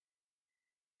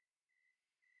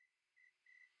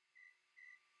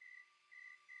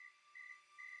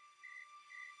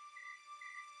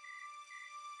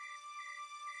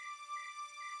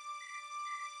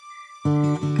These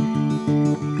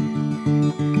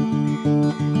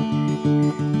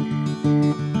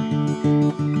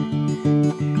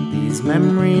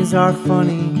memories are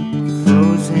funny,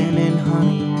 frozen in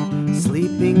honey,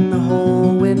 sleeping the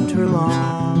whole winter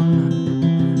long.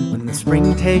 When the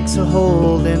spring takes a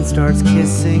hold and starts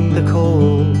kissing the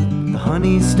cold, the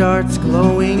honey starts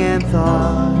glowing and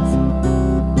thaws.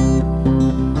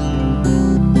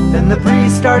 Then the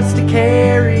breeze starts to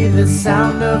carry the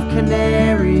sound of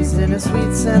canaries in a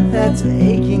sweet scent that's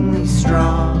achingly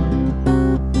strong.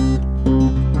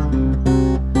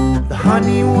 The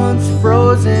honey once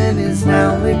frozen is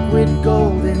now liquid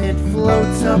gold, and it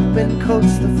floats up and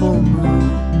coats the full moon.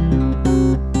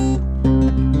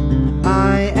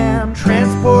 I am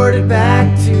transported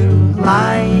back to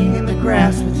lying in the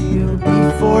grass with you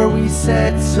before we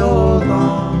said so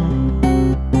long.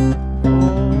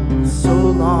 So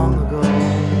long ago.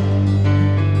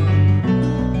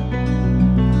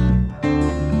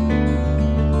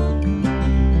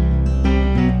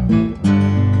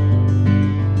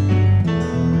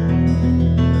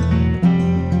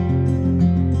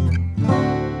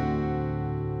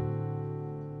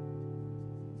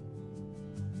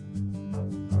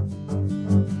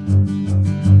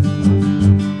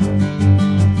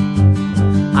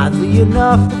 Oddly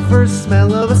enough, the first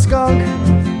smell of a skunk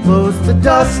blows the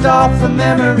dust off the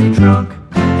memory trunk.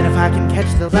 And if I can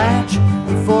catch the latch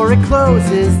before it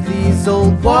closes, these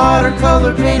old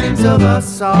watercolor paintings of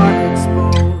us are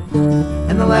exposed,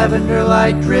 and the lavender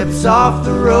light drips off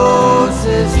the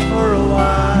roses for a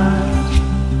while.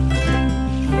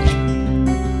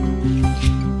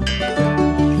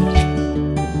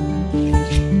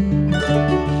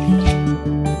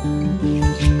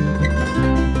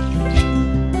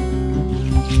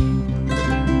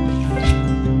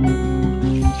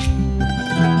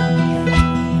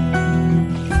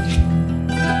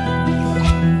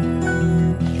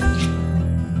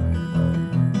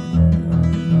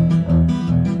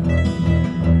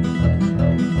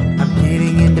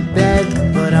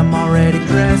 I'm already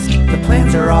dressed, the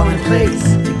plans are all in place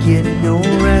to get no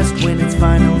rest. When it's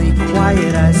finally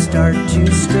quiet, I start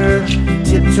to stir,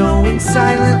 tiptoeing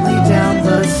silently down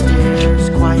the stairs.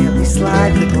 Quietly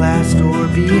slide the glass door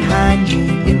behind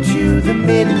me into the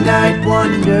midnight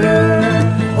wonder.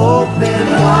 Open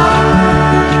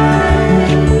wide.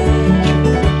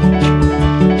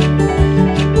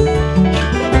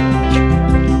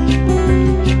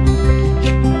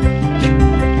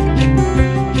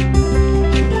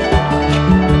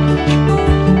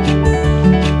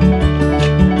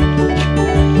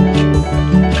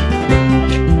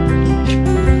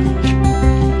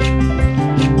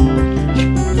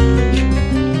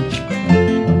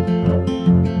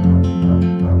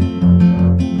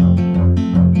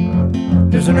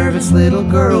 There's a nervous little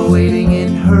girl waiting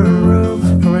in her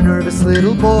room for a nervous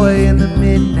little boy in the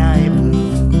midnight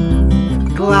blue,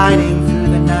 gliding through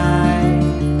the night,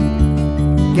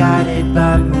 guided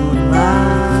by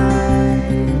moonlight,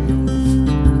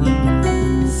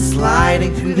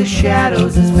 sliding through the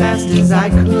shadows as fast as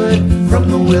I could, from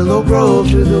the Willow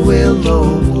Grove to the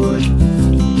Willow Wood,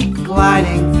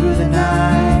 gliding through the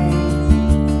night,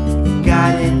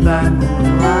 guided by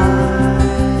moonlight.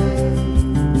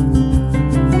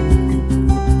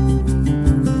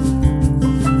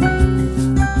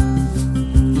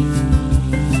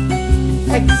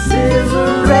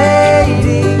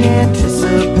 Exhilarating,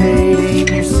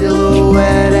 anticipating your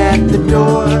silhouette at the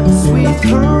door. Sweet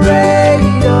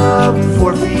parade of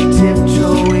 4 feet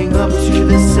tiptoeing up to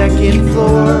the second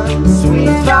floor. Sweet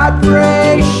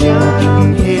vibration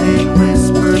of hidden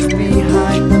whispers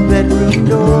behind the bedroom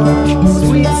door.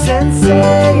 Sweet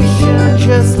sensation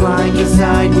just lying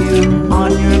beside you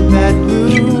on your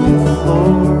bedroom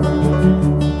floor.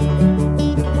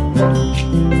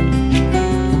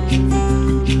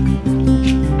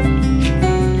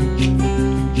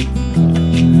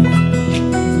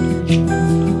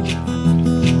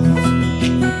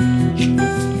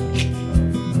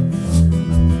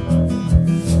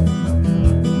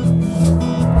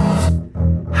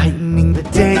 Heightening the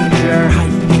danger,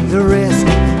 heightening the risk,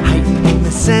 heightening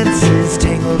the senses,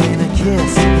 tangled in a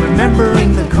kiss.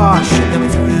 Remembering the caution that we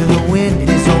threw to the wind, it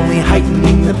is only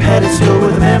heightening the pedestal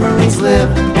where the memories live.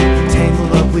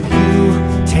 Tangled up with you,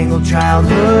 tangled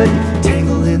childhood,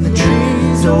 tangled in the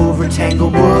trees over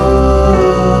Tanglewood.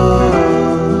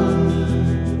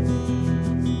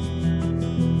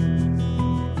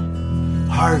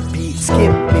 Heartbeat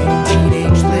skipping,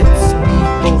 teenage lips meet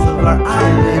both of our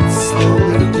eyelids,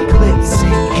 slowly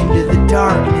eclipsing into the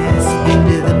darkness,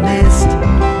 into the mist,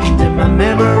 into my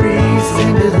memories,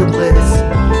 into the bliss.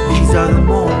 These are the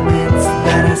moments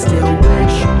that I still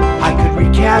wish I could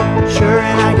recapture. recapture,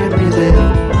 and I could relive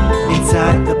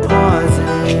inside the pauses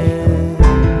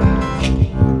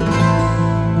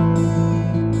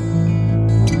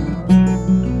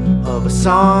of a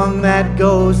song that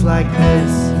goes like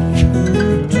this.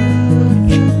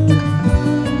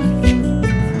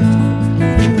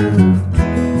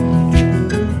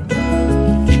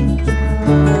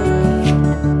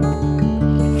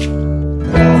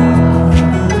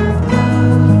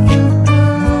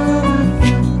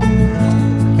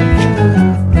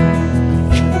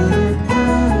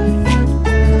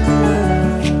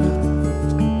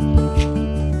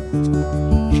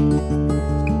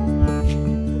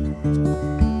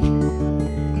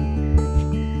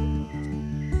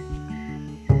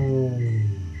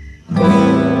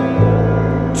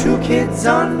 Kids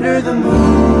under the moon,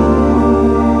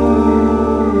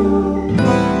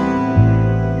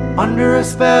 under a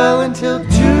spell until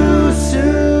too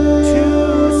soon,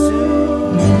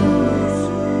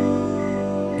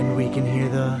 and we can hear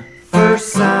the first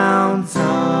sounds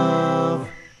of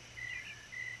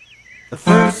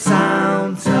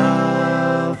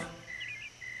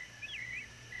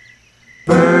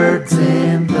birds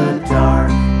in the dark.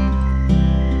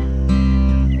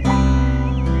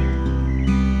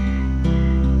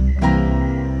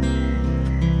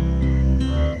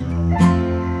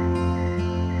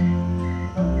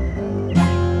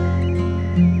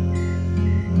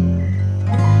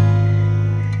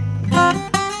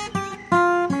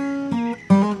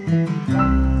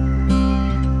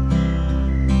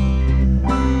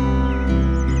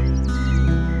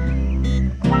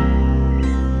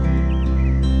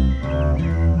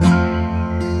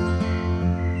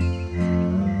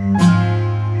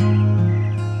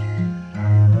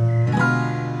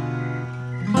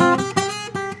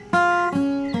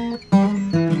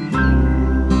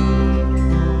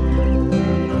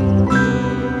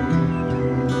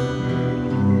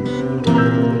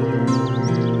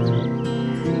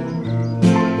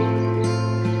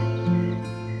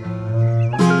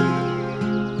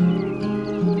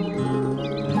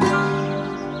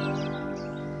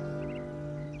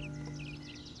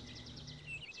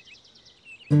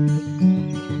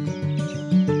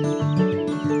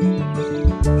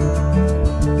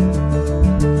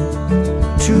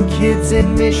 Two kids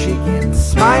in Michigan,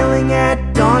 smiling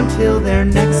at dawn till their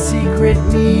next secret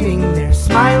meeting. They're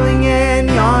smiling and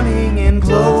yawning and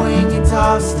glowing,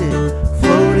 exhausted,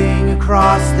 floating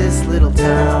across this little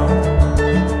town.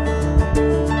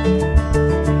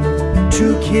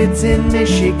 Two kids in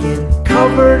Michigan,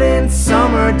 covered in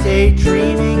summer,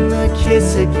 daydreaming the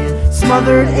kiss again,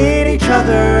 smothered in each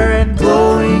other and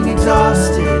glowing,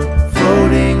 exhausted,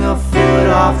 floating a foot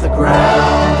off the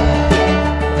ground.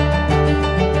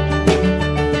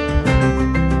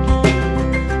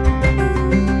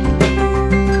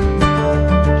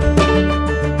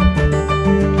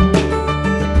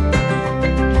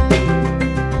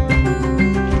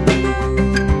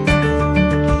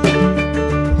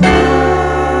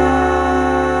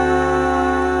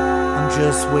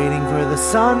 Just waiting for the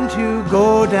sun to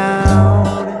go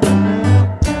down.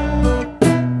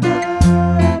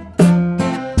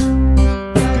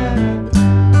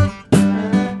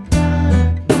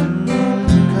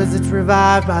 'Cause it's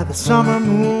revived by the summer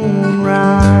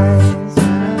moonrise.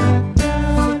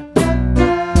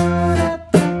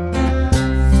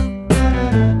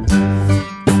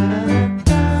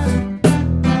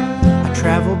 I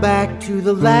travel back to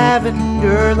the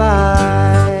lavender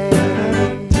light.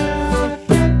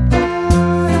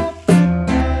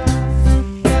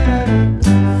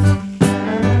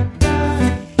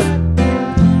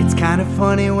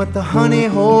 Funny what the honey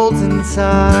holds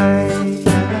inside.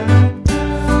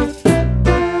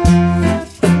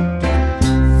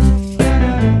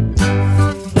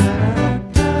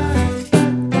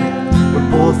 We're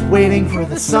both waiting for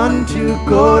the sun to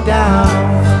go down.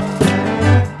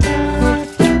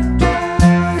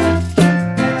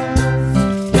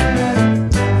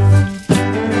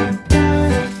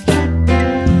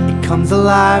 It comes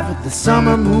alive with the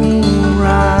summer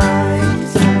moonrise.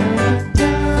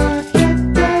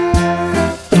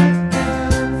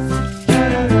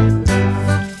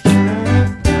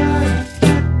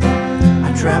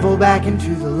 Travel back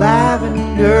into the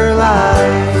lavender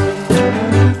light.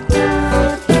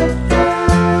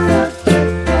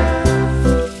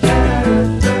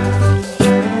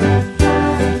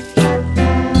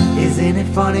 Isn't it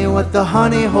funny what the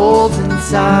honey holds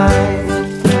inside?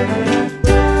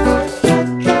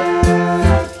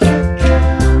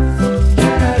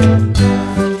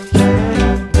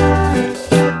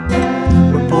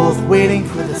 We're both waiting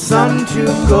for the sun to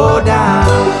go down.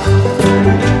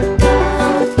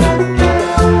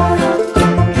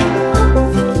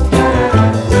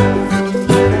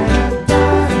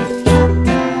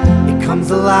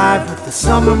 the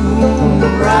summer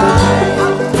moonrise.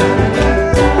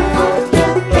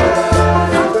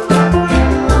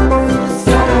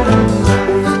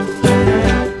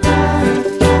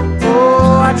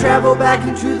 Travel back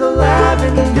into the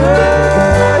lavender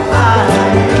light.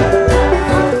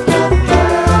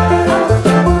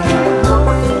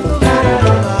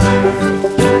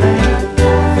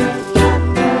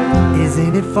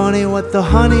 Isn't it funny what the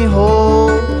honey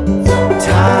holds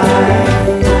tight?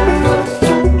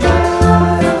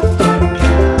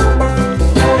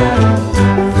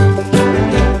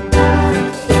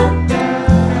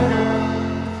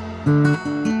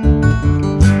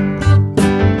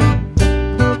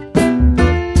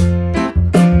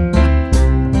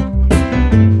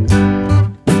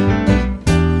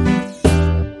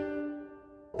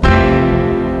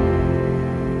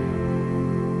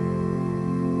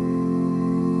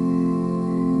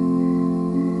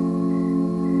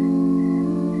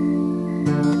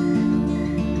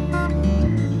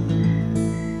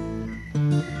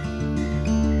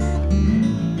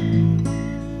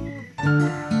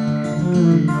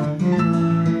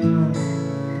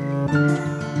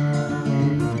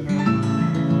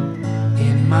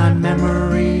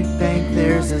 Memory bank,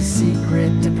 there's a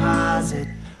secret deposit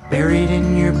buried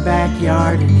in your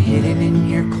backyard and hidden in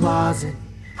your closet.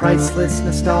 Priceless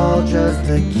nostalgia's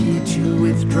the key to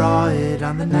withdraw it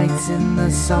on the nights in the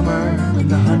summer when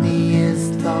the honey is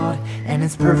thawed and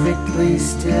it's perfectly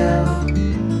still.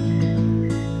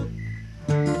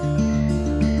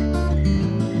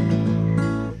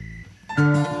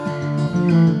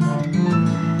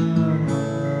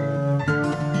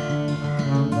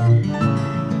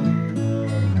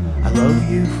 I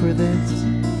love you for this,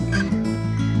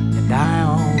 and I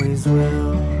always will.